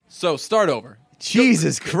So start over.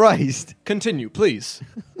 Jesus Christ. Continue, please.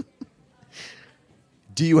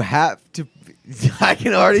 Do you have to... I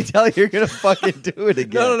can already tell you're going to fucking do it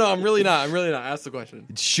again. No, I'm really not. Ask the question.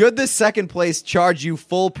 Should the second place charge you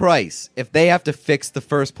full price if they have to fix the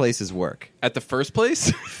first place's work? At the first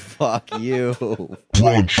place? Fuck you.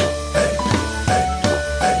 Brunch.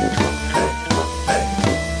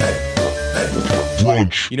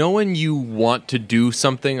 Brunch. You know when you want to do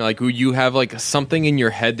something, like you have like something in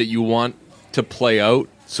your head that you want to play out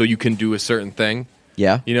so you can do a certain thing?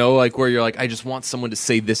 Yeah. You know, like where you're like, I just want someone to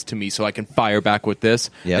say this to me so I can fire back with this.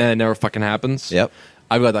 Yep. And it never fucking happens. Yep.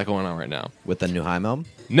 I've got that going on right now. With the new Heim album?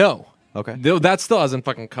 No. Okay. No, that still hasn't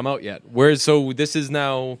fucking come out yet. Whereas, so this is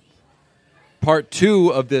now part 2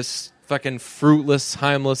 of this fucking fruitless,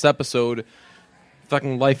 timeless episode.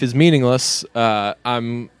 Fucking life is meaningless.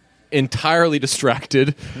 I'm entirely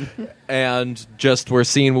distracted and just we're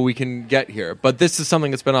seeing what we can get here. But this is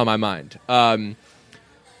something that's been on my mind.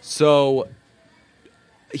 So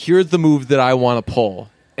here's the move that I want to pull,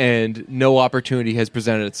 and no opportunity has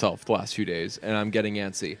presented itself the last few days, and I'm getting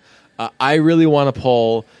antsy. I really want to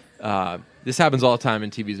pull, this happens all the time in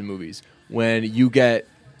TVs and movies, when you get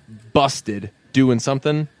busted doing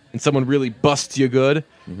something, and someone really busts you good,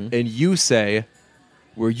 and you say,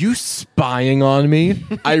 were you spying on me?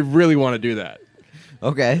 I really want to do that.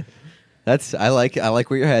 Okay. I like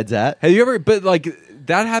where your head's at. Have you ever, but like,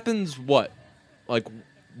 that happens what? Like,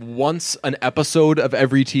 once an episode of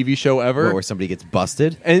every TV show ever, Where somebody gets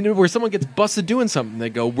busted? and where someone gets busted doing something, they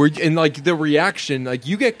go, and like the reaction, like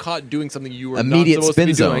you get caught doing something you were Immediate not supposed spin to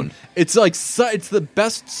be zone. doing. It's like it's the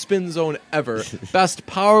best spin zone ever, best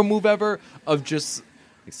power move ever. Of just,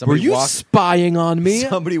 were Somebody you spying on me?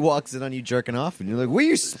 Somebody walks in on you jerking off, and you're like, "Were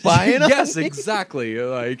you spying on Yes, me?" exactly.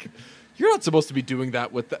 Like, you're not supposed to be doing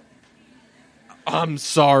that with the. I'm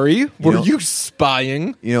sorry. Were you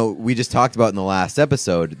spying? You know, we just talked about in the last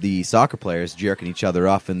episode the soccer players jerking each other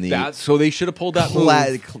off in the So they should have pulled that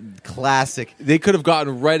move. classic. They could have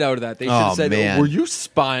gotten right out of that. They should have Oh, said, man. were you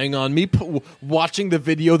spying on me, watching the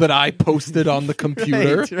video that I posted on the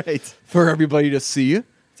computer Right. for everybody to see?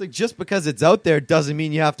 It's like, just because it's out there doesn't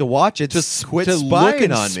mean you have to watch it. Just quit to look spying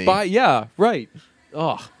and on me. Yeah, right.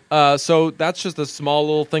 Oh. So that's just a small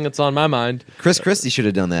little thing that's on my mind. Chris Christie should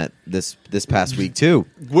have done that this past week too.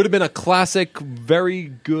 Would have been a classic,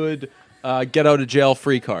 very good get out of jail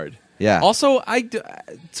free card. Yeah. Also,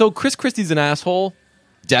 so Chris Christie's an asshole.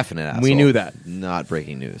 Definite asshole. We knew that. Not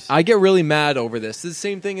breaking news. I get really mad over this. This is the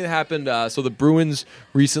same thing that happened. So the Bruins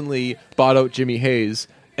recently bought out Jimmy Hayes,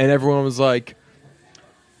 and everyone was like,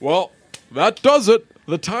 well, that does it.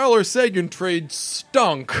 The Tyler Seguin trade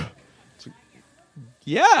stunk.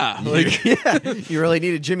 Yeah. Like, yeah. You really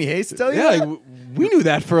needed Jimmy Hayes to tell you yeah, that? like, we knew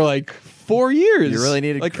that for like 4 years. You really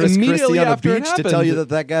needed like, Chris immediately Christie on the after it beach to tell you happened.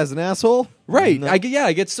 that guy's an asshole? Right. No. I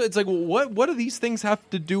get so it's like, well, what do these things have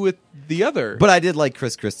to do with the other? But I did like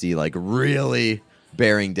Chris Christie, like, really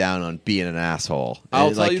bearing down on being an asshole. I'll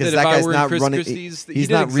And, tell like, you 'cause that if I guy's were in not Chris running- Christie's, he he's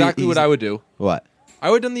did not exactly what I would do. What? I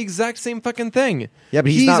would have done the exact same fucking thing. Yeah, but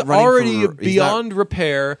he's not running already for- he's beyond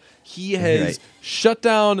repair. He has Right. shut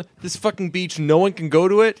down this fucking beach. No one can go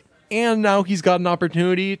to it. And now he's got an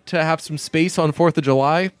opportunity to have some space on 4th of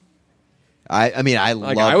July. I mean, I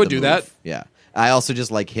Like, love I would the do move. that. Yeah. I also just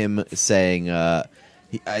like him saying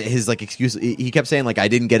his like excuse. He kept saying like, "I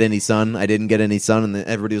didn't get any sun. I didn't get any sun," and then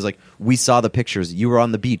everybody was like, "We saw the pictures. You were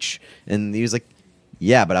on the beach," and he was like,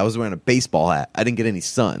 "Yeah, but I was wearing a baseball hat. I didn't get any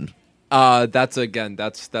sun." That's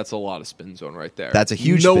a lot of spin zone right there. That's a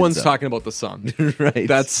huge No spin one's zone. talking about the sun. Right.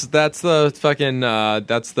 That's the fucking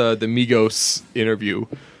that's the Migos interview.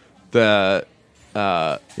 The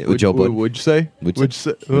with Joe Budden. Would you say? Would Would you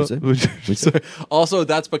say? Would you say? Would you say? Also,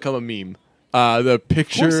 that's become a meme. The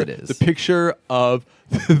picture, it is. the picture of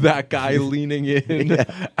that guy leaning in,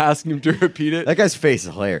 asking him to repeat it. That guy's face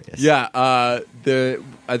is hilarious. Yeah, I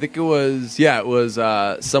think it was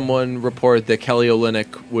someone reported that Kelly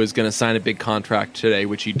Olynyk was going to sign a big contract today,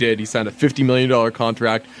 which he did. He signed a $50 million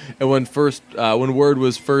contract, and when word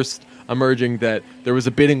was first emerging that there was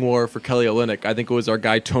a bidding war for Kelly Olynyk, I think it was our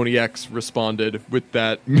guy Tony X responded with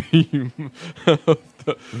that meme.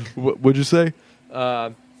 What'd you say?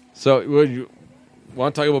 So, would you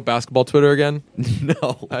want to talk about basketball Twitter again?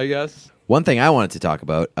 No. I guess. One thing I wanted to talk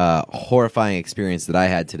about, horrifying experience that I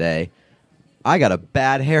had today. I got a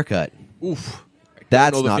bad haircut. Oof.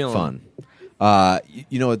 That's know the not feeling. fun.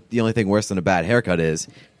 You know what the only thing worse than a bad haircut is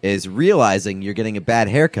realizing you're getting a bad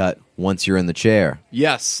haircut once you're in the chair.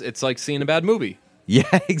 Yes, it's like seeing a bad movie. Yeah,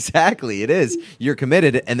 exactly. It is. You're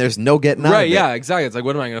committed, and there's no getting out Right, of it. yeah, exactly. It's like,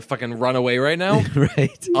 what am I going to fucking run away right now?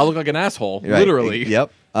 Right. I'll look like an asshole, Right. literally.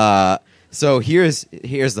 Yep. So here's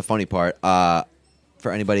the funny part.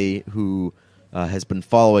 For anybody who has been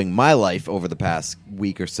following my life over the past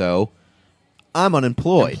week or so, I'm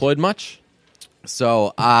unemployed. Employed much?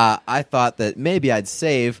 So I thought that maybe I'd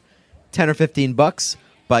save $10 or $15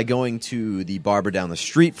 by going to the barber down the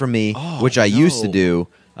street from me, which I used to do,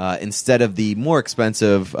 instead of the more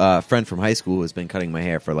expensive friend from high school who has been cutting my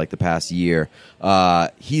hair for like the past year.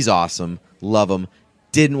 He's awesome. Love him.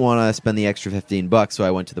 Didn't want to spend the extra $15, so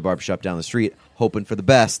I went to the barbershop down the street, hoping for the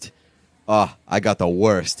best. I got the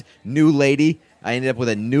worst. New lady. I ended up with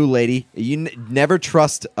a new lady. You never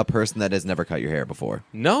trust a person that has never cut your hair before.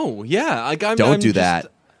 No, yeah. Don't do that.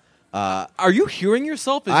 Are you hearing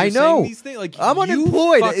yourself as I you're know. saying these things? Like, I'm you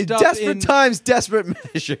unemployed. fucked up Desperate times, desperate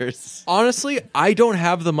measures. Honestly, I don't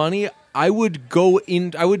have the money. I would go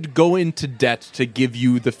into debt to give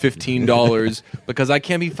you the $15 because I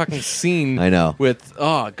can't be fucking seen. I know. With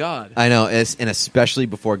God. I know, and especially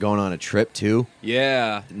before going on a trip too.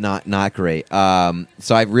 Yeah. Not great. So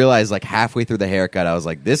I realized like halfway through the haircut, I was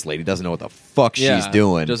like, this lady doesn't know what the fuck she's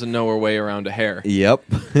doing. Doesn't know her way around a hair. Yep,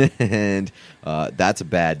 and that's a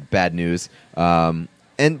bad news.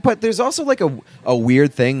 But there's also like a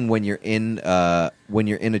weird thing when you're in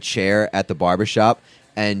a chair at the barbershop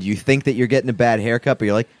and you think that you're getting a bad haircut, but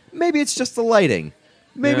you're like, maybe it's just the lighting.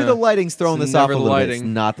 Maybe the lighting's throwing It's this off a never the little bit. It's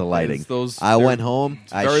lighting. not the lighting. It's I went home.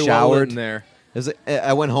 I very well showered. in there. It was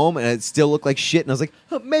I went home and it still looked like shit, and I was like,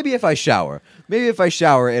 maybe if I shower,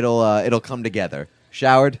 it'll come together.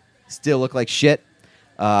 Showered, still looked like shit,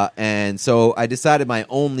 and so I decided my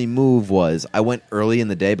only move was I went early in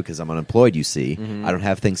the day because I'm unemployed. You see, I don't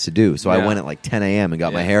have things to do, so I Yeah. went at like 10 a.m. and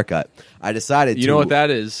got my Yeah. hair cut. I decided You know what that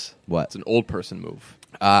is? What? It's an old person move.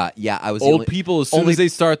 Yeah, I was the Old only- people, as soon only- as they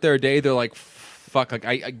start their day, they're like, fuck, like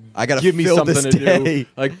I gotta give me fill something this to day. do.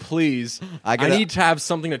 Like, please. I I gotta- need to have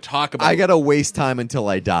something to talk about. I gotta waste time until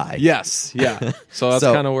I die. Yes, yeah. So that's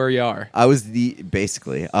So- kind of where you are. I was the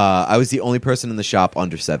only person in the shop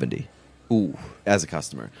under 70. Ooh, as a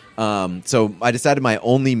customer. So I decided my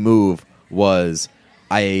only move was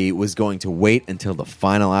I was going to wait until the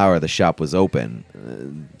final hour the shop was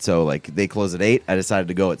open. So like they close at 8. I decided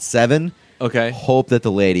to go at 7. Okay. Hope that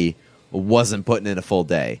the lady wasn't putting in a full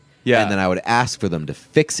day. Yeah. And then I would ask for them to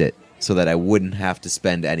fix it so that I wouldn't have to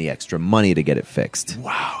spend any extra money to get it fixed.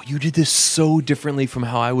 Wow, you did this so differently from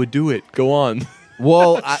how I would do it. Go on.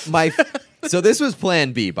 Well, so this was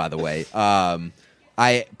Plan B, by the way.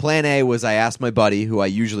 Plan A was I asked my buddy, who I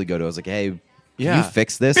usually go to. I was like, "Hey, can you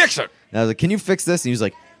fix this?" Fix it! And I was like, "Can you fix this?" And he was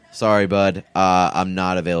like, "Sorry, bud. I'm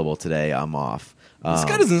not available today. I'm off." This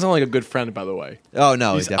guy doesn't sound like a good friend, by the way. Oh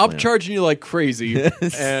no, He's definitely not. upcharging you like crazy,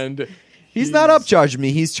 and He's not upcharging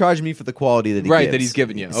me. He's charging me for the quality that he Right, gives. that he's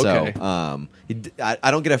giving you. Okay. So,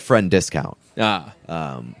 I don't get a friend discount. Ah,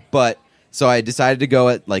 But so I decided to go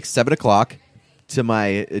at like 7:00. To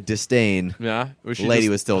my disdain, yeah. Was she lady just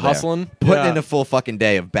was still hustling, there, putting Yeah. in a full fucking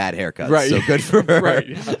day of bad haircuts. Right. So good for her. right.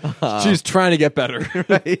 Yeah. She's trying to get better.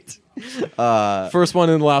 Right. First one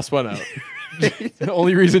in, last one out. The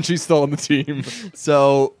only reason she's still on the team.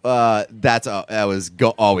 So that was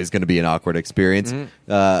always going to be an awkward experience.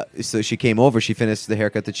 Mm-hmm. So she came over. She finished the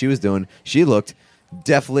haircut that she was doing. She looked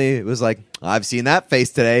definitely. It was like, I've seen that face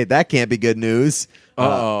today. That can't be good news.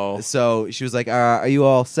 Uh-oh. So she was like, "Are you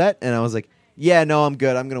all set?" And I was like, "Yeah, no, I'm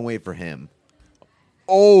good. I'm going to wait for him."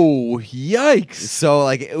 Oh, yikes! So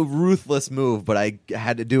like a ruthless move, but I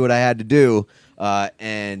had to do what I had to do,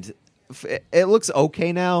 and it looks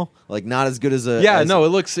okay now. Like not as good as a Yeah, as- no, it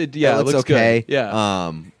looks okay. Good.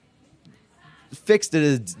 Yeah, Fixed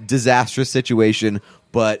a disastrous situation,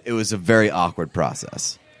 but it was a very awkward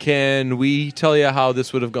process. can we tell you how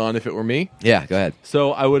this would have gone if it were me? Yeah, go ahead.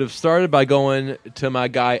 So I would have started by going to my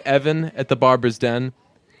guy Evan at the Barber's Den.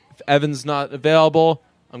 If Evan's not available,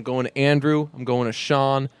 I'm going to Andrew. I'm going to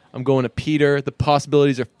Sean. I'm going to Peter. The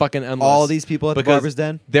possibilities are fucking endless. All these people at the Because Barber's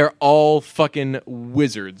Den? They're all fucking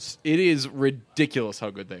wizards. It is ridiculous how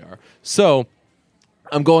good they are. So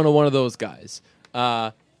I'm going to one of those guys.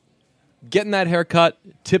 Getting that haircut,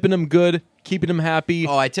 tipping him good, keeping him happy.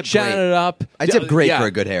 Oh, I tip chatting great. it up. I tip great for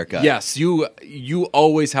a good haircut. Yes, you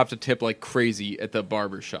always have to tip like crazy at the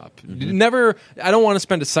barber shop. Mm-hmm. Never. I don't want to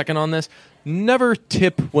spend a second on this. Never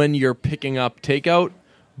tip when you're picking up takeout,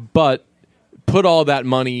 but put all that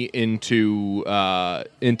money into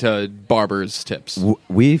barber's tips.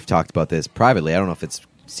 We've talked about this privately. I don't know if it's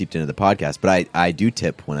seeped into the podcast, but I do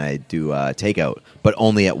tip when I do takeout, but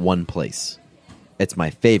only at one place. It's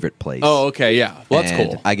my favorite place. Oh, okay, yeah. Well, that's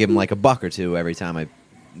And cool. I give them like $1 or $2 every time I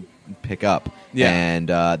pick up. Yeah. And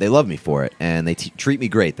they love me for it, and they treat me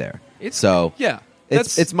great there. Yeah,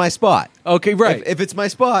 It's my spot. okay, right. If it's my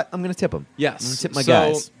spot, I'm going to tip them. Yes. I'm going to tip my So,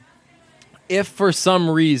 guys. if for some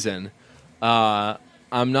reason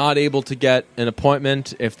I'm not able to get an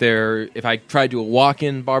appointment, if I try to do a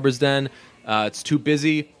walk-in Barber's Den, it's too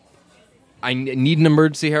busy, I need an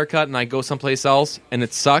emergency haircut, and I go someplace else, and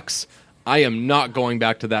it sucks, I am not going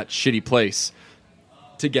back to that shitty place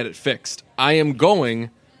to get it fixed. I am going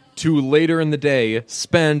to later in the day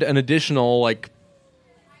spend an additional like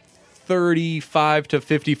 $35 to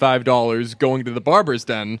 $55 going to the Barber's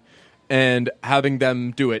Den and having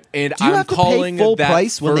them do it. And Do you I'm have to calling pay full that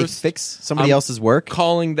price when they first- fix somebody I'm else's work?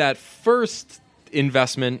 Calling that first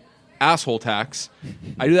investment asshole tax.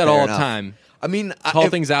 I do that Fair all enough. the time. I mean, Call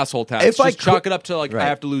things asshole tax. if I Just chalk could- it up to like Right. I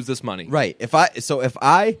have to lose this money. Right. If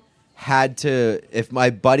my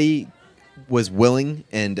buddy was willing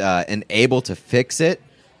and able to fix it,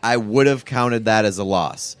 I would have counted that as a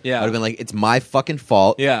loss. Yeah. I would have been like, it's my fucking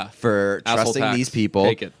fault. Yeah. For Asshole trusting tax. these people.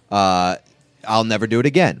 Take it. I'll never do it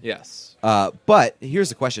again. Yes. But here's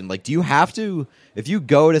the question: like, do you have to, if you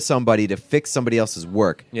go to somebody to fix somebody else's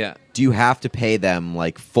work? Yeah. Do you have to pay them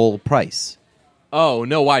like full price? Oh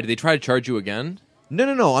no! Why did they try to charge you again?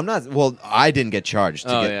 No. I'm not. Well, I didn't get charged.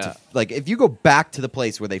 To Oh, get yeah. to, like, if you go back to the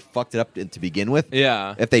place where they fucked it up to begin with,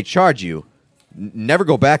 Yeah. if they charge you, never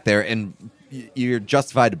go back there, and you're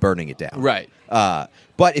justified to burning it down. Right.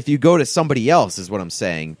 But if you go to somebody else, is what I'm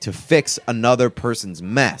saying, to fix another person's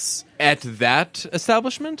mess. At that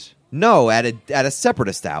establishment? No, at a separate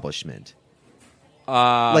establishment.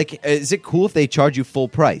 Like, is it cool if they charge you full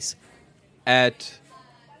price? At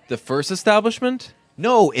the first establishment?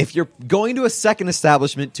 No, if you're going to a second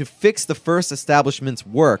establishment to fix the first establishment's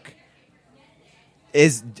work,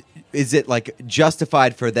 is it like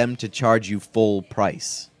justified for them to charge you full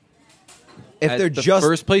price? If At they're the just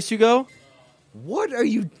first place you go? what are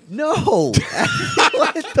you? No, what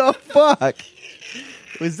the fuck?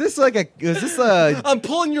 Was this a I'm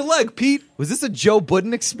pulling your leg, Pete. was this a Joe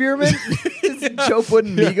Budden experiment? Is it Joe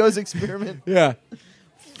Budden Migos experiment? Yeah.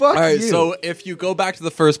 Fuck All right. you. So if you go back to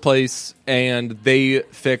the first place and they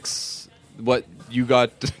fix what you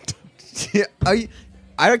got,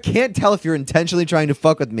 I can't tell if you're intentionally trying to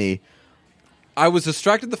fuck with me. I was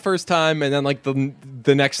distracted the first time, and then like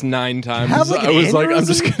the next 9 times, Have, like, I an was like, I'm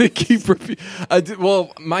just aneurysm? gonna keep repeating.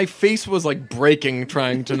 Well, my face was like breaking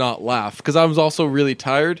trying to not laugh because I was also really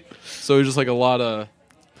tired. So it was just like a lot of.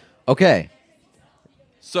 Okay.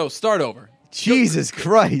 So start over. Jesus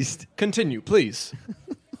Christ. Continue, please.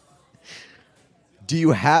 Do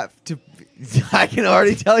you have to? I can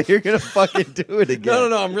already tell you're gonna fucking do it again.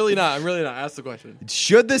 No. I'm really not. Ask the question.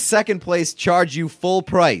 Should the second place charge you full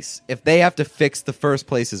price if they have to fix the first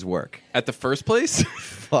place's work? At the first place,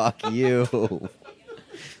 Fuck you.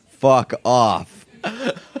 Fuck off.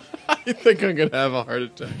 I think I'm gonna have a heart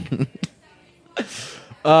attack.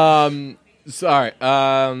 Sorry.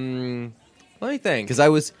 Let me think. Because I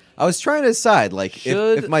was trying to decide, like,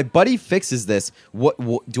 Should- if my buddy fixes this, what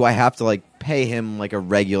do I have to like pay him like a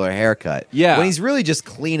regular haircut? Yeah. when he's really just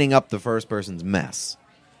cleaning up the first person's mess.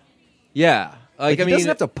 Yeah. Like I he mean, doesn't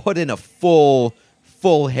have to put in a full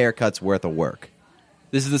haircut's worth of work.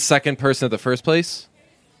 this is the second person at the first place.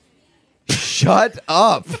 Shut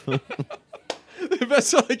up.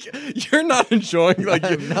 That's like you're not enjoying like,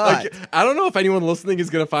 I'm not. like I don't know if anyone listening is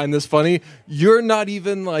gonna find this funny. You're not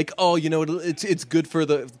even like, oh, you know, it's good for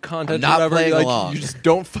the content. I'm not or whatever. playing Like, along. You just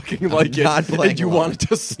don't fucking like it, not playing and you along. want it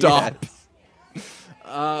to stop.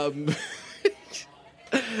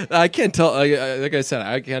 I can't tell. Like I said,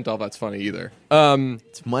 I can't tell if that's funny either.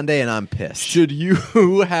 It's Monday and I'm pissed. Should you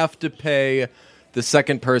have to pay the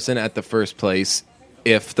second person at the first place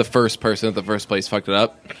if the first person at the first place fucked it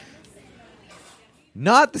up?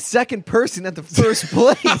 Not the second person at the first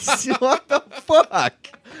place. What the fuck?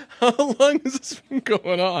 How long has this been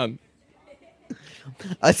going on?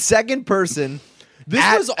 A second person This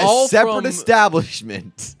at was all a separate from-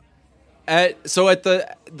 establishment. At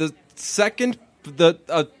the second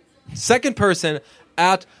second person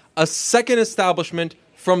at a second establishment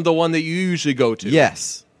from the one that you usually go to.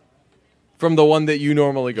 Yes. From the one that you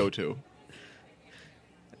normally go to.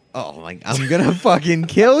 Oh my! I'm gonna fucking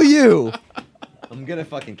kill you. I'm gonna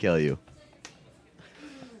fucking kill you.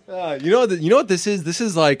 You know what this is? This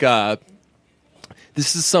is like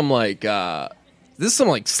this is some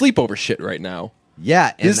sleepover shit right now.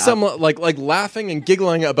 Yeah, and This is some like laughing and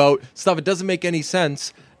giggling about stuff that doesn't make any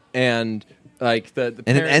sense, and like the and it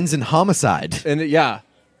parent- ends in homicide. and yeah,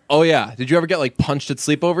 oh yeah. Did you ever get like punched at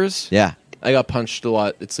sleepovers? Yeah, I got punched a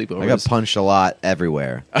lot at sleepovers. I got punched a lot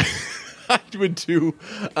everywhere. I would too.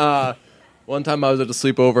 One time I was at a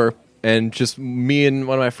sleepover, and just me and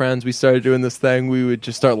one of my friends, we started doing this thing. We would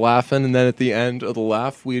just start laughing, and then at the end of the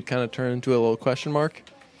laugh, we'd kind of turn into a little question mark.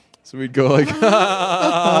 So we'd go like,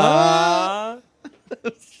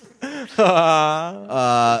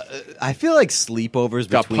 I feel like sleepovers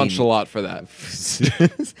Got between punched a lot for that.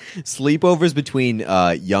 sleepovers between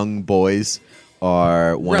young boys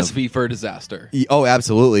are one Recipe for a disaster. oh,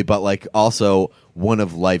 absolutely, but like also one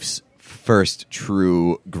of life's first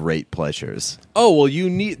true great pleasures. Oh,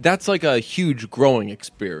 well, that's like a huge growing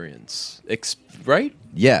experience, right?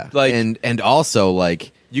 Yeah, Like- and also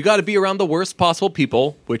like You got to be around the worst possible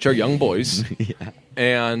people, which are young boys,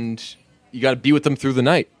 and you got to be with them through the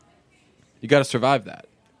night. You got to survive that.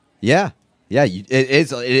 yeah. It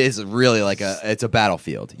is really like it's a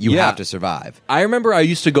battlefield. You Yeah. have to survive. I remember I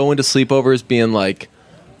used to go into sleepovers being like,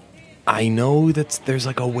 I know that there's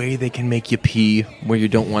like a way they can make you pee where you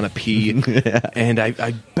don't want to pee, and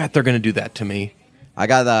I bet they're going to do that to me. I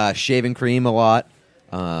got shaving cream a lot.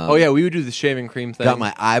 Oh, yeah, we would do the shaving cream thing. Got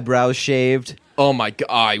my eyebrows shaved. Oh, my God,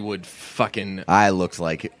 I would fucking... I looked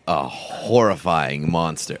like a horrifying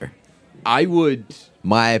monster. I would...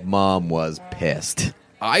 My mom was pissed.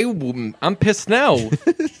 I'm pissed now.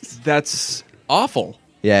 That's awful.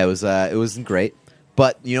 Yeah, it wasn't great.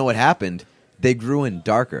 But you know what happened? They grew in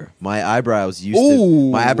darker. My eyebrows used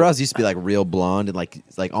to be like real blonde and like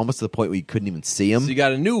almost to the point where you couldn't even see them. So you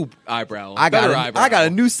got a new eyebrow. I got eyebrow. a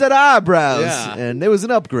new set of eyebrows, Yeah. and it was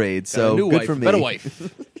an upgrade. Got So a new good wife, for me. better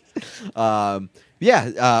wife.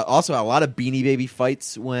 Also a lot of Beanie Baby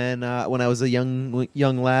fights when I was a young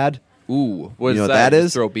lad. Ooh, what You is know what that? that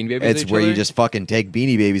is? Throw Beanie Babies at It's each where you other? just fucking take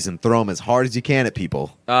Beanie Babies and throw them as hard as you can at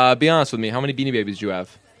people. Be honest with me. How many Beanie Babies do you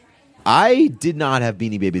have? I did not have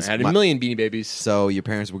Beanie Babies. I had a million Beanie Babies. So your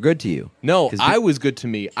parents were good to you. No, 'Cause I was good to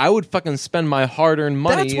me. I would fucking spend my hard-earned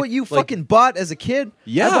money. That's what you like, fucking bought as a kid?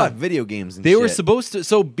 Yeah. I bought video games and They were shit. supposed to.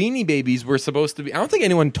 So Beanie Babies were supposed to be. I don't think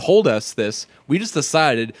anyone told us this. We just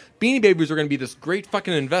decided Beanie Babies were going to be this great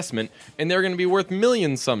fucking investment, and they're going to be worth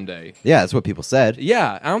millions someday. Yeah, that's what people said.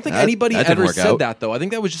 Yeah, I don't think That- anybody that didn't ever work said out. that though. I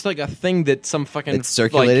think that was just like a thing that some fucking It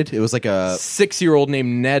circulated. It was like a 6-year-old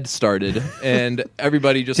named Ned started, and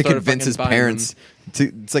everybody just to started convince fucking his buying parents.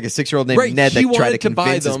 them. It's like a 6-year-old named Right, Ned he that tried wanted to buy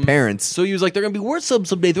convince his them, parents. So he was like, "They're gonna be worth some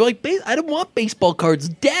someday." They're like, "I don't want baseball cards,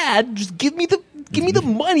 Dad. Just give me the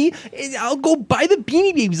money, and I'll go buy the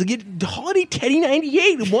Beanie Babies. I'll get Holiday Teddy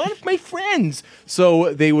 98 and one of my friends."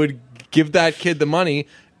 So they would give that kid the money,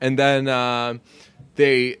 and then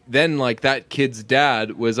like that kid's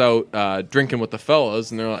dad was out drinking with the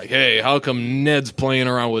fellas, and they're like, "Hey, how come Ned's playing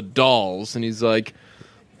around with dolls?" And he's like,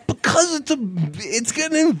 because it's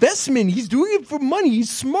an investment. He's doing it for money. He's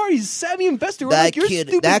smart. He's a savvy investor. Like, you're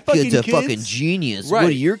stupid fucking kids. genius. Right. What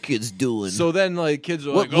are your kids doing? So then, like, kids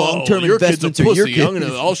are What like, long-term "Oh, your kid's a investments are your pussy.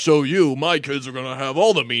 kids?" I'll show you. My kids are gonna have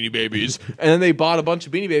all the Beanie Babies." And then they bought a bunch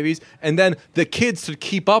of Beanie Babies, and then the kids to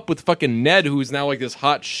keep up with fucking Ned, who's now like this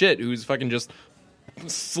hot shit, who's fucking just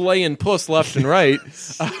slaying puss left and right.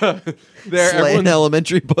 Slaying everyone's-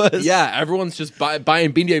 elementary bus. yeah, everyone's just buying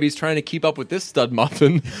Beanie Babies, trying to keep up with this stud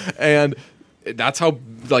muffin, and that's how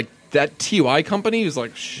like that TY company was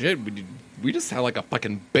like, shit. We just had like a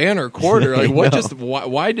fucking banner quarter. Like, what? know. Just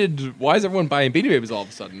why is everyone buying Beanie Babies all of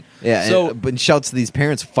a sudden? Yeah, So but shouts to these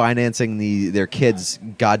parents financing their kids'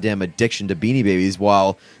 goddamn addiction to Beanie Babies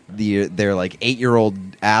while their like 8-year-old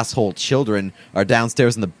asshole children are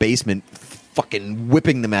downstairs in the basement fucking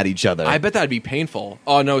whipping them at each other. I bet that'd be painful.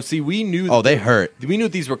 Oh no! See, we knew. Oh, they hurt. We knew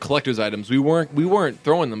these were collector's items. We weren't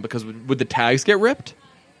throwing them because would the tags get ripped?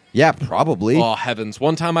 Yeah, probably. Oh heavens!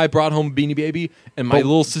 One time I brought home a Beanie Baby, and my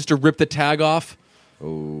little sister ripped the tag off.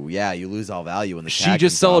 Oh, yeah, you lose all value when the She tag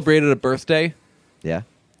just comes off. celebrated a birthday. Yeah.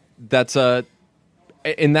 That's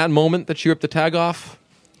in that moment that she ripped the tag off.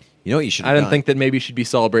 You know what you should I have didn't done? think that maybe she'd be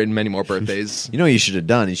celebrating many more birthdays. You know what you should have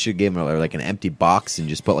done? You should have given her like an empty box and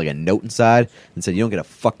just put like a note inside and said, "You don't get a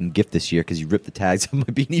fucking gift this year because you ripped the tags of my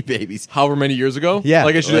Beanie Babies." However many years ago? Yeah,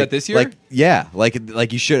 Like I should do that this year?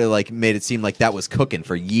 Like you should have like made it seem like that was cooking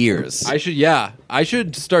for years. I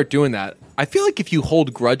should start doing that. I feel like if you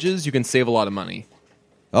hold grudges, you can save a lot of money.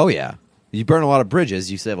 Oh yeah, you burn a lot of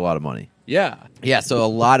bridges, you save a lot of money. Yeah. Yeah, so a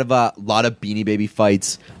lot of Beanie Baby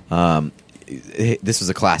fights. This was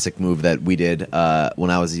a classic move that we did when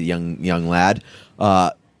I was a young lad.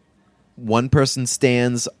 One person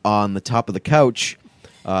stands on the top of the couch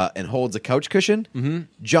and holds a couch cushion,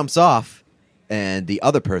 jumps off, and the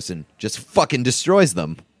other person just fucking destroys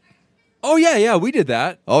them. Oh yeah, we did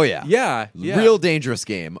that. Oh yeah, Yeah. real dangerous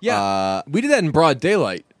game. Yeah. We did that in broad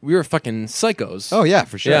daylight. We were fucking psychos. Oh yeah,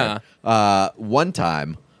 for sure. Yeah. One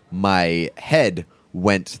time, my head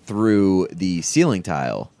went through the ceiling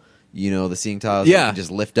tile You know, the seeing tiles Yeah. that you can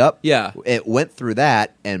just lift up? Yeah. It went through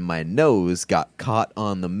that, and my nose got caught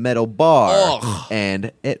on the metal bar, Ugh.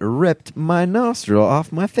 and it ripped my nostril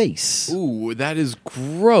off my face. Ooh, that is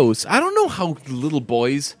gross. I don't know how little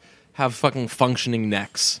boys have fucking functioning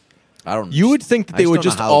necks. I don't. You would think that I they would don't know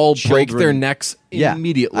just how all break children- their necks Yeah.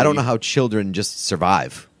 immediately. I don't know how children just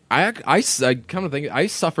survive. I kind of think I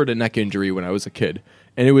suffered a neck injury when I was a kid,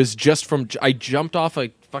 and it was just from I jumped off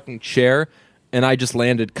a fucking chair and I just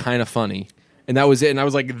landed kind of funny, and that was it. And I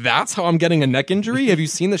was like, "That's how I'm getting a neck injury." Have you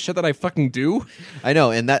seen the shit that I fucking do? I know,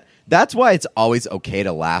 and that's why it's always okay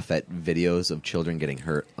to laugh at videos of children getting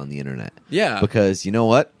hurt on the internet. Yeah. Because you know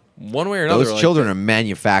what? One way or another, Those like, children are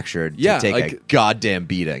manufactured Yeah, to take a like- goddamn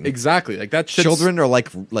beating. exactly like that. Shit's, Children are like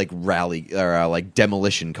rally or like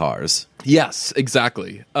demolition cars. yes,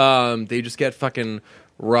 exactly. They just get fucking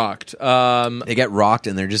rocked. They get rocked,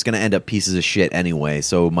 and they're just going to end up pieces of shit anyway.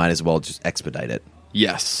 So might as well just expedite it.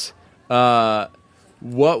 Yes.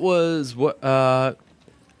 What was what?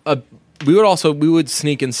 We would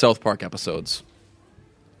sneak in South Park episodes.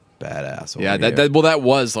 Badass. Yeah, over here. that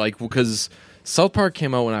was like because South Park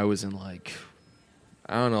came out when I was in like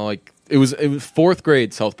I don't know, like it was fourth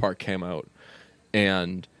grade. South Park came out,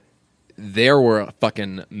 and there were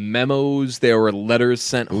fucking memos. There were letters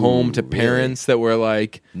sent home to parents that were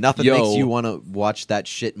like, Nothing Yo, makes you want to watch that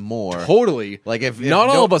shit more. totally. Like if not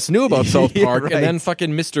all no- of us knew about South Yeah, Park, right. and then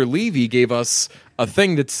fucking Mr. Levy gave us a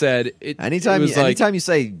thing that said it. Anytime, it was like, anytime you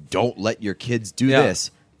say "Don't let your kids do Yeah.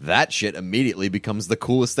 this," that shit immediately becomes the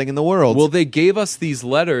coolest thing in the world. Well, they gave us these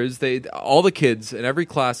letters. All the kids in every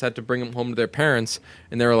class had to bring them home to their parents,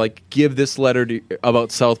 and they were like, "Give this letter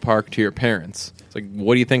about South Park to your parents." It's like,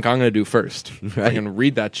 what do you think I'm going to do first? I can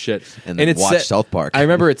read that shit And then it watch South Park. I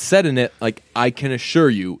remember it said in it, like, "I can assure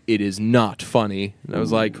you, it is not funny." And I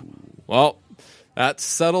was like, "Well, that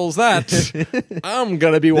settles that. I'm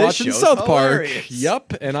going to be watching show's South Park." hilarious.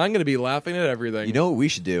 Yep, and I'm going to be laughing at everything. You know what we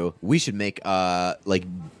should do? We should make like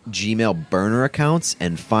Gmail burner accounts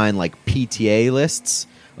and find like PTA lists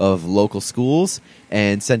of local schools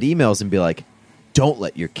and send emails and be like, "Don't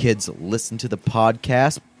let your kids listen to the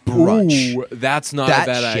podcast brunch." Ooh, that's not that a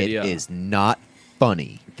bad shit idea. is not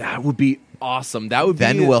funny. That would be awesome. That would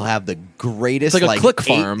Then be we'll have the greatest It's like a click 8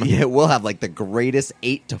 farm. Yeah, we'll have like the greatest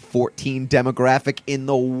 8 to 14 demographic in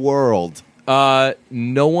the world.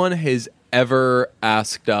 No one has ever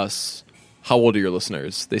asked us how old are your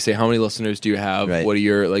listeners. They say, how many listeners do you have? Right. What are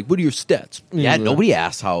your stats? Yeah, Mm. nobody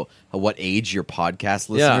asks what age your podcast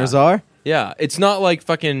listeners are. Yeah, it's not like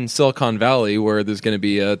fucking Silicon Valley where there's going to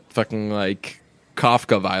be a fucking like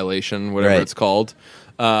Kafka violation, whatever Right. it's called.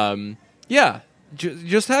 Yeah,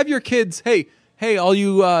 just have your kids. Hey, all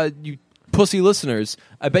you you pussy listeners.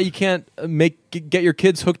 I bet you can't get your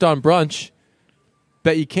kids hooked on brunch.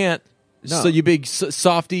 Bet you can't. No. So you big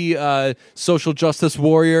softy social justice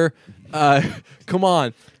warrior. Come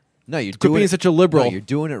on. No, you're Quit doing being it- such a liberal. No, you're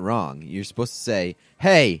doing it wrong. You're supposed to say,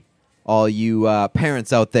 "Hey, all you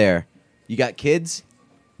parents out there, you got kids?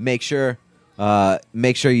 Make sure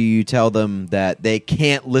you tell them that they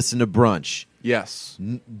can't listen to brunch. Yes.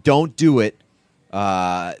 Don't do it.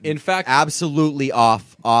 In fact, Absolutely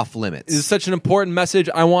off limits." this is such an important message.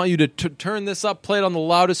 I want you to turn this up, play it on the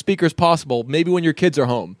loudest speakers possible, maybe when your kids are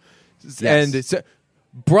home. Yes. And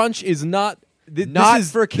brunch is not Not this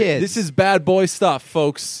is, for kids. This is bad boy stuff,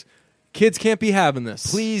 folks. Kids can't be having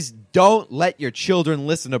this. Please don't let your children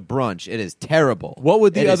listen to brunch. It is terrible. What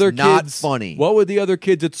would the It is other not kids funny? What would the other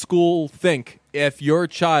kids at school think if your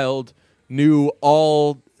child knew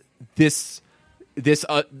all this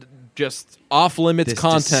just off limits This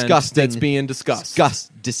content disgusting- that's being discussed?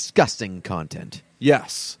 Disgusting content.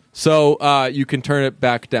 Yes. So you can turn it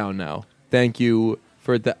back down now. Thank you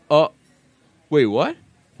for that. Oh, wait, what?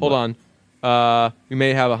 Hold on. We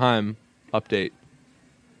may have a Heim update.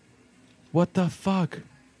 What the fuck?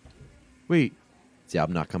 Wait. Is the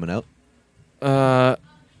album not coming out?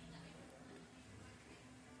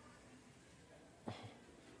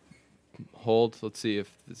 Hold. Let's see if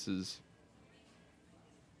this is.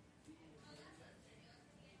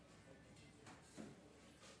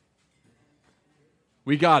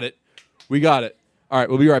 We got it. All right,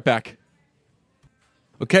 we'll be right back.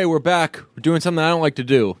 Okay, we're back. We're doing something I don't like to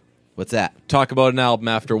do. What's that? Talk about an album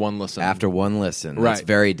after one listen. After one listen. Right. It's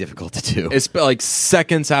very difficult to do. It's like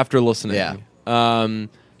seconds after listening. Yeah.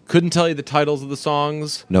 Couldn't tell you the titles of the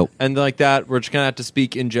songs. Nope. And like that. We're just going to have to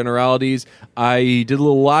speak in generalities. I did a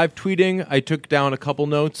little live tweeting. I took down a couple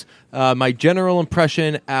notes. My general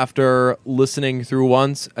impression after listening through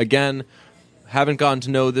once, again, haven't gotten to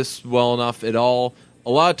know this well enough at all. A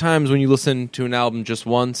lot of times when you listen to an album just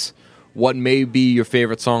once, what may be your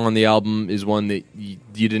favorite song on the album is one that you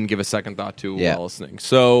didn't give a second thought to while listening.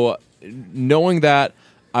 So, knowing that,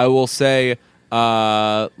 I will say,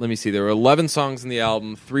 let me see, there were 11 songs in the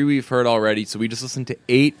album, 3 we've heard already, so we just listened to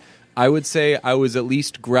 8. I would say I was at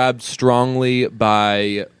least grabbed strongly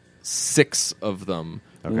by 6 of them.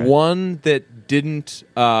 Okay. One that didn't,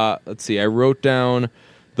 let's see, I wrote down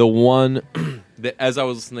the one that as I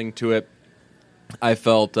was listening to it, I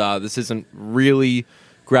felt this isn't really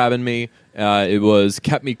grabbing me. It was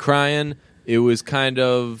Kept Me Crying. It was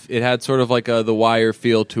it had sort of like a The Wire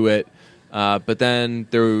feel to it. But then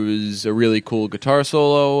there was a really cool guitar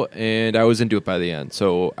solo, and I was into it by the end.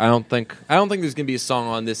 So I don't think there's gonna be a song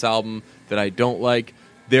on this album that I don't like.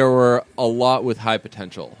 There were a lot with high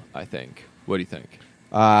potential, I think. What do you think?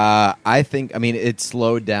 I think, it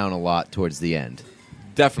slowed down a lot towards the end.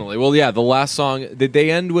 Definitely. Well, yeah, the last song,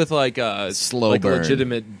 they end with like a slow burn.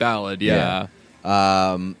 Legitimate ballad. Yeah.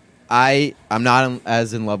 I'm not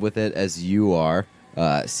as in love with it as you are,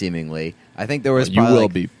 seemingly. I think there was you probably will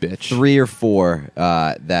like be, bitch. 3 or 4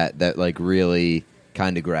 that like really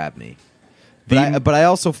kind of grabbed me. But I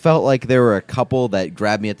also felt like there were a couple that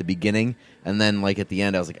grabbed me at the beginning, and then like at the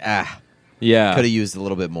end I was like, yeah, could have used a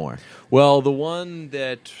little bit more. Well, the one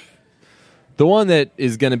that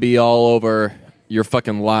is going to be all over your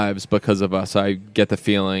fucking lives because of us, I get the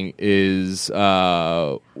feeling, is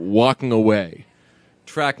Walking Away.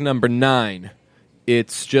 Track number 9.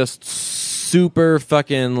 It's just super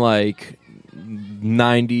fucking like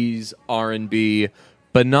 90s R&B,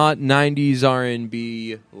 but not 90s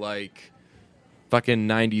R&B like fucking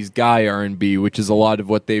 90s guy R&B, which is a lot of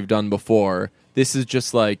what they've done before. This is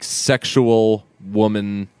just like sexual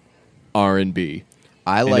woman R&B.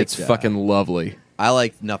 It's fucking lovely. I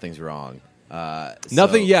like Nothing's Wrong.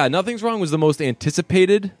 Nothing's Wrong was the most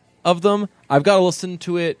anticipated of them. I've got to listen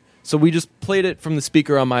to it. So we just played it from the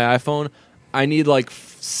speaker on my iPhone. I need like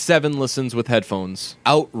 7 listens with headphones.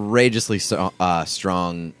 Outrageously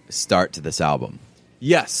strong start to this album.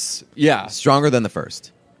 Yes. Yeah. Stronger than the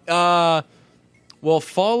first. Well,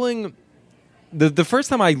 Falling... The first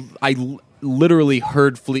time I literally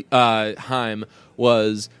heard Haim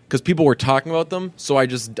was because people were talking about them, so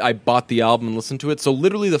I bought the album and listened to it. So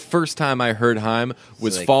literally the first time I heard Haim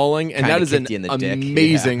was like, Falling, and that is an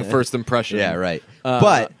amazing first impression. Yeah, right.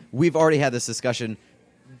 But we've already had this discussion.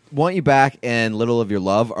 Want You Back and Little of Your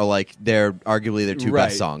Love are like arguably their 2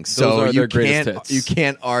 best songs. So you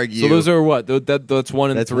can't argue. So those are what? That's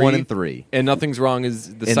 1 and 3. That's 1 and 3. And Nothing's Wrong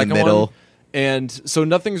is the in second the middle. one. And so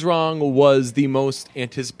Nothing's Wrong was the most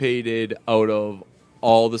anticipated out of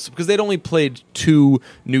all this because they'd only played 2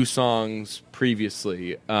 new songs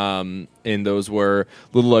previously, and those were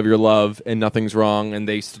Little of Your Love and Nothing's Wrong, and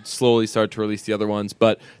they slowly started to release the other ones,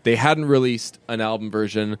 but they hadn't released an album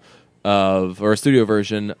version or a studio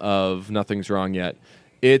version of Nothing's Wrong yet.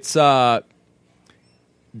 It's that's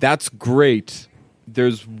great.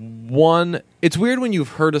 There's one. It's weird when you've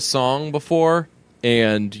heard a song before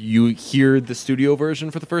and you hear the studio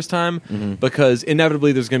version for the first time, because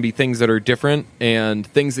inevitably there's going to be things that are different and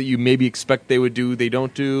things that you maybe expect they would do, they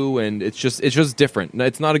don't do, and it's just different.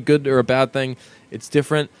 It's not a good or a bad thing. It's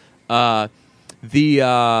different.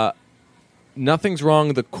 The Nothing's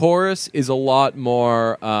Wrong, the chorus is a lot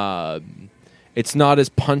more... it's not as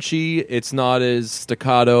punchy. It's not as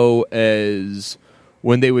staccato as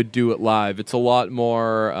when they would do it live. It's a lot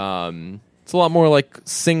more... it's a lot more like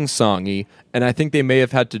sing-songy, and I think they may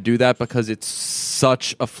have had to do that because it's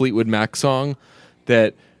such a Fleetwood Mac song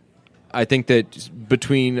that I think that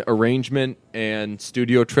between arrangement and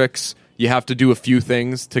studio tricks, you have to do a few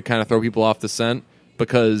things to kind of throw people off the scent,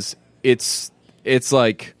 because it's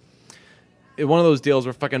like one of those deals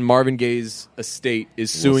where fucking Marvin Gaye's estate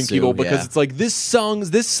is suing people because it's like, this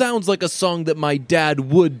sounds like a song that my dad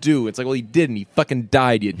would do. It's like, well, he didn't. He fucking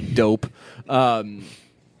died, you dope.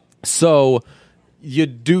 So you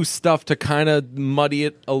do stuff to kind of muddy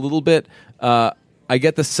it a little bit. I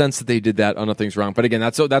get the sense that they did that on Nothing's Wrong, but again,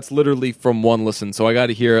 that's literally from one listen. So I got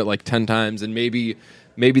to hear it like 10 times, and maybe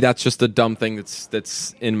that's just a dumb thing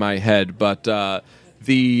that's in my head. But the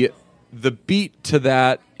beat to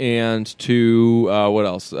that and to what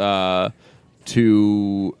else?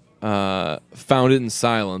 To Found It in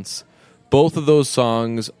Silence. Both of those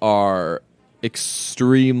songs are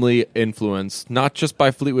extremely influenced, not just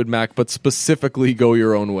by Fleetwood Mac, but specifically Go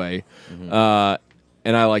Your Own Way.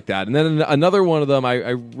 And I like that. And then another one of them,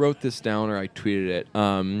 I wrote this down or I tweeted it.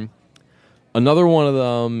 Another one of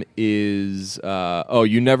them is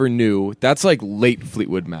You Never Knew. That's like late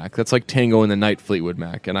Fleetwood Mac. That's like Tango in the Night Fleetwood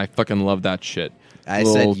Mac, and I fucking love that shit. I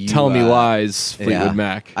said Tell Me Lies Fleetwood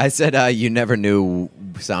Mac. I said You Never Knew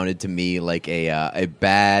sounded to me like a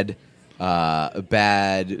bad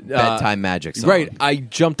bad bedtime magic song. Right, I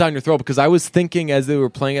jumped down your throat because I was thinking as they were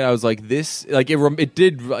playing it, I was like, "This, like, it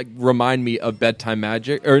did like remind me of Bedtime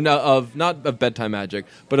Magic, or not of Bedtime Magic,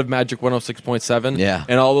 but of Magic 106.7, Yeah.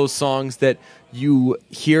 and all those songs that you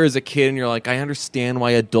hear as a kid, and you're like, I understand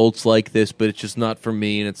why adults like this, but it's just not for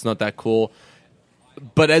me, and it's not that cool."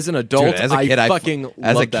 But as an adult, Dude, as a kid, I fucking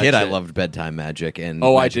as a loved that kid, I shit. loved bedtime magic. And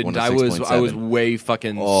Oh, I Magic didn't. I was 106.7. way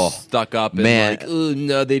fucking Oh, stuck up. And man. like, "Ugh,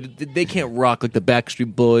 no, they can't rock like the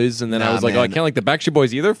Backstreet Boys." And then I Nah, was like, "Oh, I man. can't like the Backstreet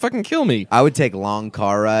Boys either. Fucking kill me." I would take long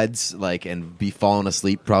car rides, like, and be falling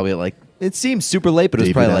asleep probably at like. It seemed super late, but it was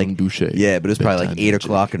David probably Allen like Boucher, yeah, but it was probably like Bedtime 8 Magic.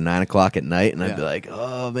 o'clock or 9 o'clock at night, and I'd be Yeah. like,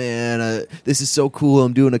 "Oh man, this is so cool!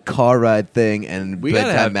 I'm doing a car ride thing," and We gotta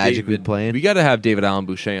bedtime have magic David, would playing. We got to have David Allen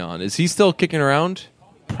Boucher on. Is he still kicking around?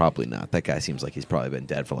 Probably not. That guy seems like he's probably been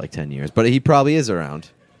dead for like 10 years, but he probably is around.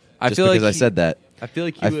 I Just feel because like I said that. I feel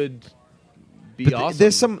like he I- would be But awesome.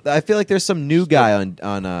 there's some. I feel like there's some new guy on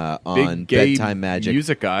big gay bedtime magic.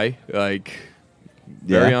 music guy, like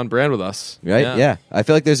very on brand with us, Right? Yeah. I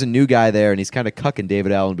feel like there's a new guy there, and he's kind of cucking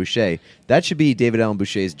David Allen Boucher. That should be David Allen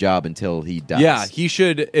Boucher's job until he dies. Yeah, he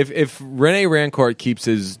should. If Rene Rancourt keeps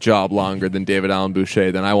his job longer than David Allen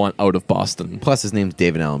Boucher, then I want out of Boston. Plus, his name's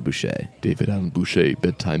David Allen Boucher. David Allen Boucher,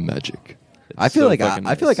 bedtime magic. I feel so like fucking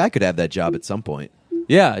I feel nice. like I could have that job at some point.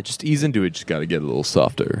 Yeah, just ease into it. Just got to get a little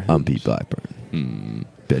softer. I'm Pete Blackburn.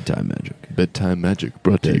 Bedtime magic. Bedtime magic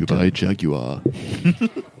brought to you by Jaguar.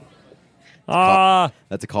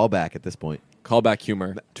 That's a callback at this point. Callback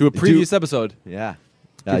humor to a previous episode. Yeah.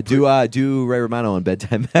 Do Ray Romano on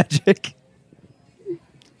bedtime magic.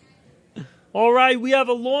 All right, we have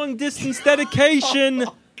a long distance dedication.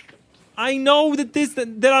 I know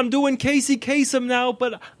that I'm doing Casey Kasem now,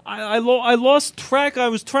 but I lost track. I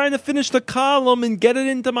was trying to finish the column and get it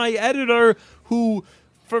into my editor, who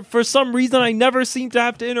for some reason I never seem to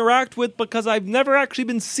have to interact with because I've never actually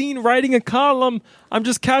been seen writing a column. I'm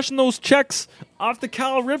just cashing those checks off the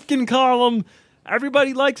Cal Ripken column.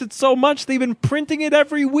 Everybody likes it so much they've been printing it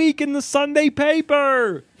every week in the Sunday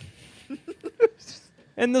paper.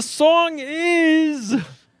 And the song is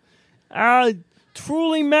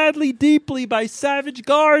Truly Madly Deeply by Savage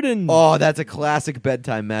Garden. Oh, that's a classic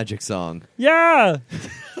bedtime magic song. Yeah.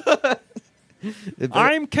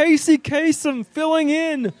 I'm Casey Kasem filling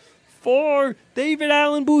in for David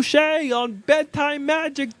Allen Boucher on Bedtime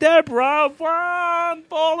Magic. Deborah, I'm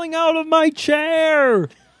falling out of my chair.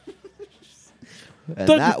 And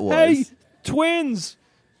that was Hey, twins,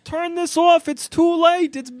 turn this off. It's too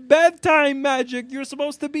late. It's bedtime magic. You're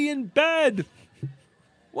supposed to be in bed.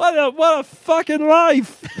 What a fucking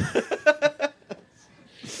life.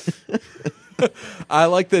 I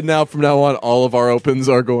like that now. From now on, all of our opens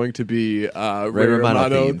are going to be Ray Romano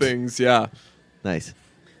Romano themed. things. Yeah. nice.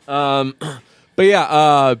 But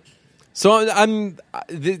yeah, so I'm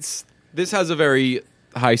this has a very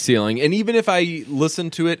high ceiling, and even if I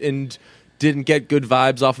listened to it and didn't get good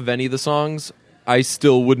vibes off of any of the songs, I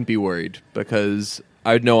still wouldn't be worried because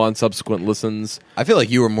I'd know on subsequent listens. I feel like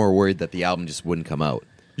you were more worried that the album just wouldn't come out.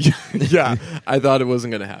 Yeah, I thought it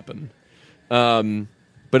wasn't going to happen.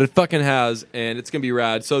 But it fucking has, and it's going to be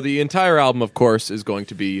rad. So the entire album, of course, is going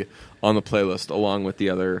to be on the playlist along with the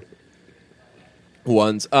other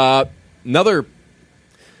ones. Another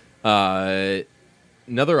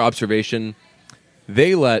observation,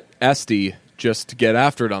 they let Esty just get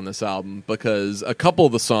after it on this album because a couple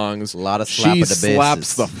of the songs, A lot of she slap at the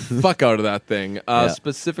slaps basses. the fuck out of that thing. Yeah.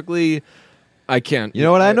 Specifically, I can't. You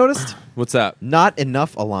know what I noticed? What's that? Not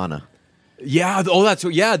enough Alana. Yeah. Oh, that's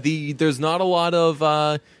yeah. There's not a lot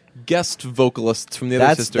of guest vocalists from the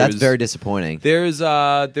other sisters. That's very disappointing. There's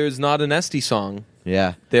not an Esty song.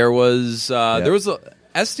 Yeah. There was a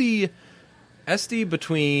Esty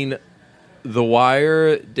between The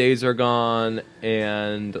Wire, Days Are Gone,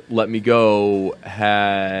 and Let Me Go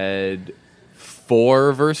had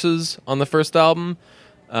 4 verses on the first album.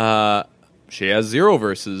 She has 0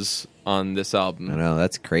 verses on this album. I know,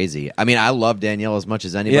 that's crazy. I mean, I love Danielle as much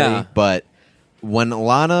as anybody, Yeah. but when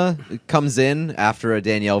Alana comes in after a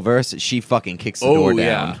Danielle verse, she fucking kicks the door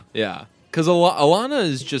down. yeah. Because Alana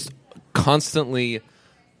is just constantly.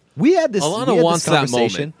 We had this. we Alana had this wants that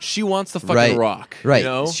conversation. moment. She wants the fucking Right. rock. Right. You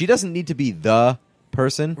know? She doesn't need to be the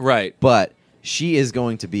person. Right. But she is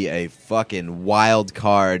going to be a fucking wild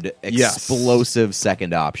card, Yes. explosive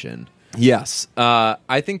second option. Yes.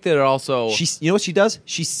 I think that it also. You know what she does?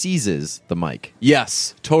 She seizes the mic.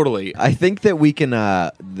 Yes, totally. I think that we can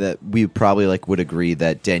that we probably would agree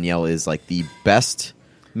that Danielle is the best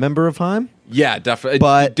member of Haim. Yeah, definitely.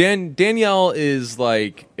 But- Danielle is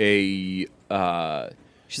like a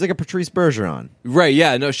She's like a Patrice Bergeron. right.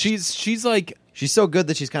 Yeah, no, she's like She's She's so good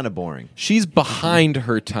that she's kind of boring. she's behind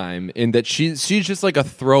her time in that she's just like a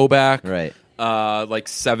throwback, Right. like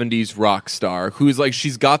 70s rock star who's like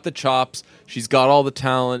she's got the chops, she's got all the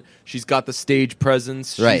talent, she's got the stage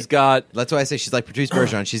presence, Right. she's got That's why I say she's like Patrice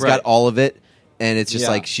Bergeron. She's Right. got all of it, and it's just Yeah.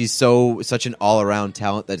 like she's such an all around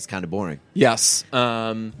talent that it's kind of boring. yes,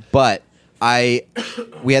 But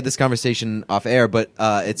we had this conversation off air, but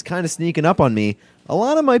it's kind of sneaking up on me.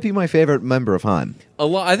 Alana might be my favorite member of Haim.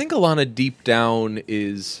 I think Alana deep down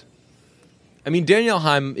is. I mean, Danielle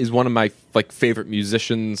Haim is one of my like favorite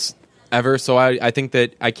musicians ever. So I think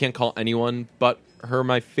that I can't call anyone but her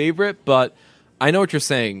my favorite. But I know what you're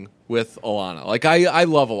saying with Alana. Like I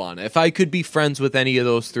love Alana. If I could be friends with any of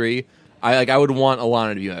those three, I would want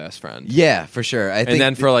Alana to be my best friend. Yeah, for sure. I think And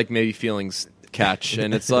then for like maybe feelings catch,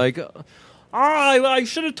 and it's like, I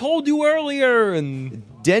should have told you earlier. And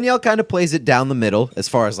Danielle kind of plays it down the middle as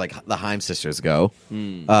far as like the Haim sisters go.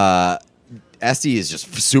 Esty is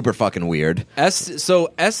just super fucking weird.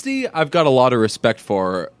 So Esty, I've got a lot of respect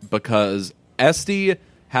for because Esty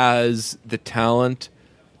has the talent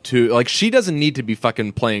to like. She doesn't need to be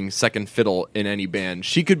fucking playing second fiddle in any band.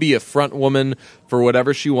 She could be a front woman for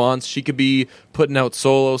whatever she wants. She could be putting out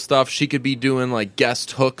solo stuff. She could be doing like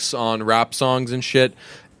guest hooks on rap songs and shit.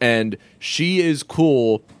 And she is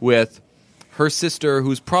cool with her sister,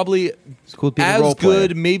 who's probably cool to be the as role player.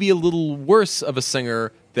 good, maybe a little worse of a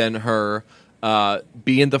singer than her.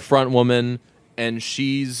 Being the front woman, and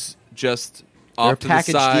she's just off to the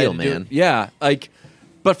package side. deal, man. Yeah, like,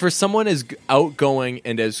 but for someone as outgoing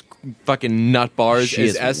and as fucking nut bars She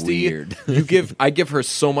as is Esty, weird. I give her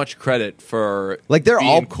so much credit for Like they're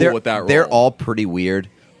being all cool they're, with that role. They're all pretty weird,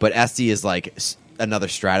 but Esty is like another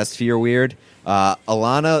stratosphere weird.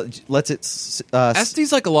 Alana lets it.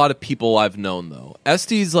 Esty's like a lot of people I've known though.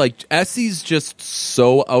 Esty's just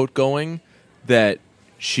so outgoing that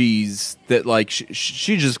she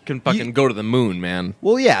just can fucking go to the moon, man.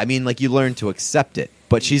 Well, yeah, I mean, like you learn to accept it,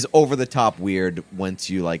 but she's over the top weird once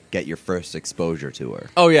you like get your first exposure to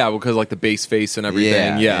her. Oh yeah, because like the bass face and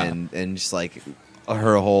everything. Yeah, and just like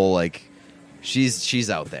her whole like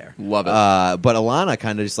she's out there. Love it. But Alana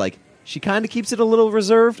kind of just like she kind of keeps it a little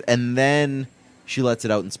reserved, and then she lets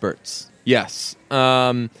it out in spurts. Yes.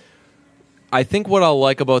 I think what I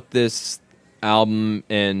like about this album,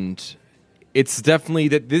 and it's definitely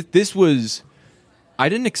that this was. I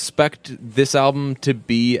didn't expect this album to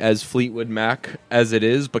be as Fleetwood Mac as it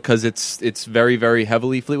is because it's very, very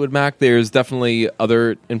heavily Fleetwood Mac. There's definitely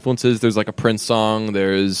other influences. There's like a Prince song.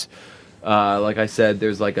 There's, like I said,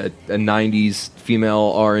 there's like a 90s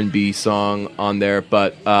female R&B song on there.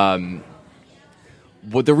 But the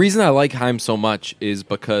reason I like Haim so much is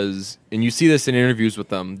because, and you see this in interviews with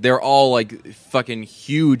them, they're all like fucking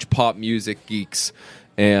huge pop music geeks,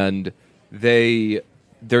 and they're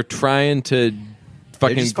trying to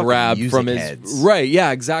fucking just fucking grab music from his heads. right. Yeah,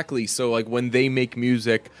 exactly. So like when they make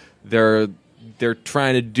music, they're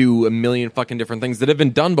trying to do a million fucking different things that have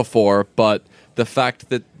been done before, but the fact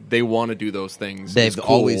that they want to do those things, They've is cool.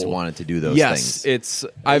 always wanted to do those yes, things. it's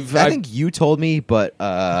I think you told me, but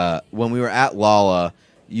when we were at Lala,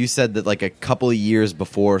 you said that like a couple of years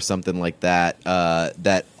before something like that,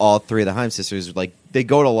 that all three of the Haim sisters like they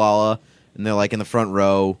go to Lala and they're like in the front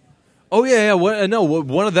row. Oh yeah.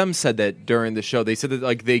 One of them said that during the show. They said that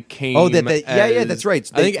like they came. Oh, yeah, that's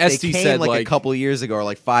right. I think they Esty came said like a couple of years ago or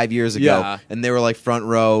like 5 years ago, Yeah. and they were like front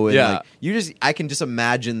row. And, Yeah. like, I can just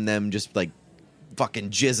imagine them just like fucking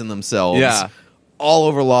jizzing themselves. Yeah. All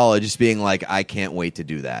over Lala, just being like, I can't wait to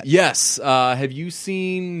do that. Yes. Have you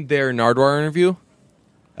seen their Nardwuar interview?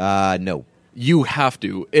 No. You have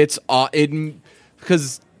to. It's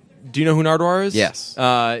because do you know who Nardwuar is? Yes.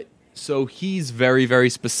 So he's very, very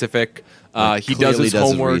specific. Like, He does clearly his does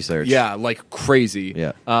his homework. research. Yeah, like crazy.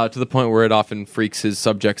 Yeah. To the point where it often freaks his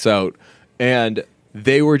subjects out. And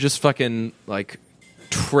they were just fucking like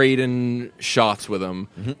trading shots with him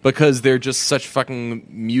because they're just such fucking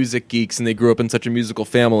music geeks and they grew up in such a musical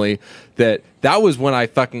family that was when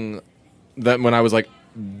when I was like,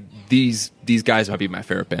 these guys might be my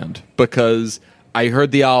favorite band because I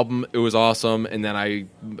heard the album, it was awesome, and then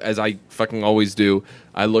as I fucking always do,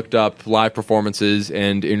 I looked up live performances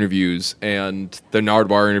and interviews, and the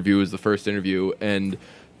Nardwuar interview was the first interview, and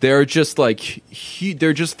they're just like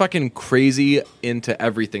they're just fucking crazy into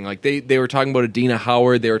everything. Like they were talking about Adina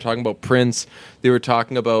Howard, they were talking about Prince, they were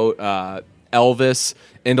talking about Elvis,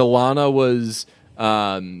 and Alana was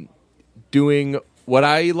doing what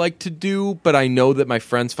I like to do, but I know that my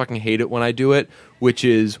friends fucking hate it when I do it, which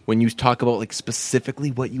is when you talk about like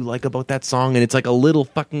specifically what you like about that song, and it's like a little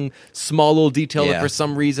fucking small little detail that Yeah. for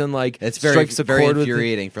some reason like It's very strikes a very chord with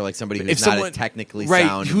infuriating for like somebody who's if not someone a technically right,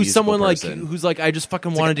 sound who's musical someone person. like who's like I just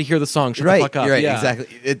fucking wanted to hear the song. Shut Right, the fuck up. you're right, Yeah.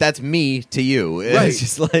 exactly. That's me to you. It's Right.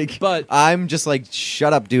 just like, But- I'm just like,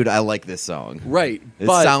 shut up, dude. I like this song. Right. It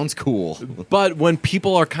But- sounds cool. But when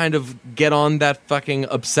people are kind of get on that fucking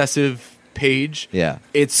obsessive page, Yeah.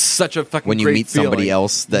 it's such a fucking When you great meet somebody feeling.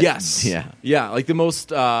 else that- yes, yeah. like the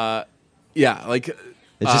most, like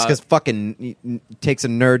It's just because fucking takes a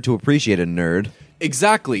nerd to appreciate a nerd.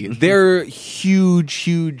 exactly they're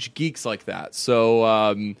huge geeks like that.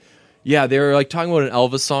 So yeah, they were like talking about an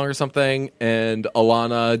Elvis song or something, and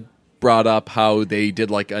Alana brought up how they did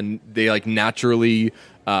like they like naturally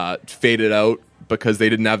faded out because they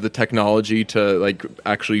didn't have the technology to like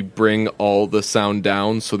actually bring all the sound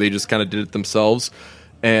down, so they just kind of did it themselves.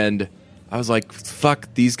 And I was like, fuck,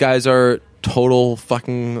 these guys are total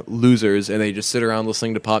fucking losers, and they just sit around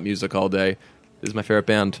listening to pop music all day. This is my favorite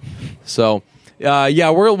band. So yeah,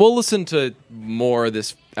 we'll listen to more of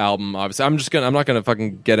this album. Obviously, I'm not gonna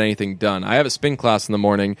fucking get anything done. I have a spin class in the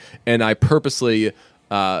morning, and I purposely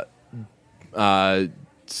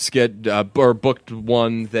booked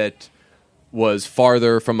one that was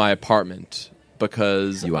farther from my apartment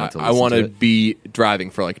because You wanted to I listen want to to it? be driving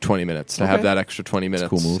for like 20 minutes to have Okay. that extra 20 minutes,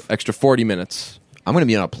 cool move. extra 40 minutes. I'm going to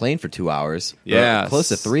be on a plane for 2 hours. Or Yes. close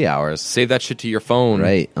to 3 hours. Save that shit to your phone,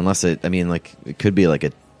 Right. Unless it could be like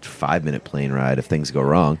a 5-minute plane ride if things go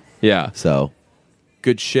wrong. Yeah, So,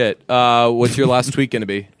 good shit. What's your last tweet gonna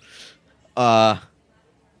be? I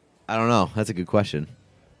don't know. That's a good question.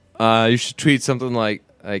 You should tweet something like,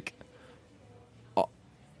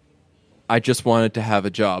 I just wanted to have a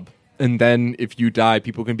job. And then if you die,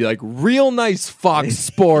 people can be like, real nice Fox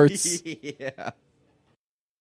Sports. Yeah.